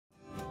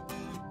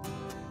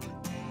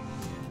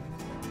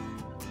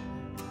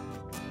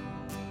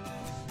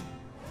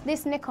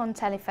This Nikon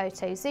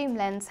telephoto zoom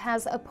lens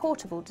has a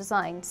portable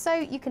design, so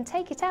you can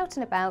take it out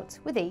and about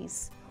with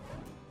ease.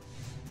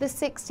 The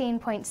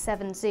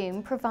 16.7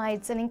 zoom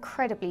provides an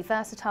incredibly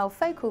versatile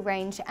focal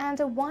range and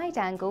a wide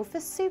angle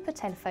for super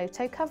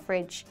telephoto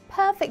coverage.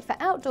 Perfect for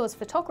outdoors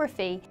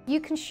photography,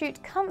 you can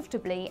shoot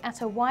comfortably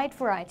at a wide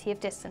variety of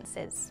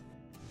distances.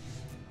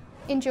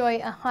 Enjoy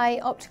a high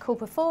optical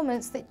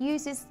performance that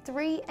uses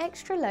 3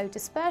 extra low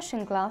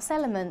dispersion glass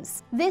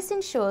elements. This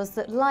ensures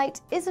that light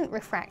isn't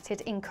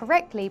refracted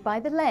incorrectly by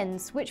the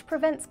lens, which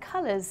prevents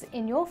colours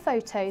in your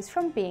photos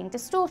from being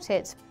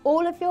distorted.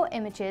 All of your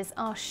images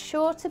are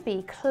sure to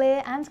be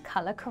clear and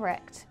colour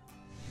correct.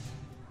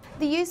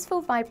 The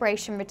useful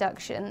vibration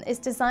reduction is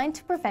designed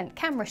to prevent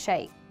camera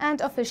shake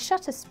and offers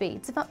shutter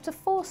speeds of up to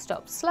 4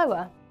 stops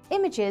slower.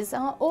 Images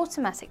are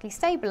automatically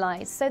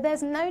stabilised, so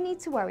there's no need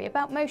to worry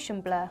about motion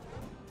blur.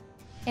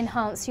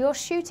 Enhance your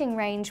shooting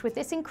range with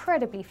this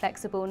incredibly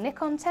flexible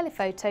Nikon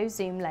telephoto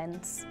zoom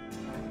lens.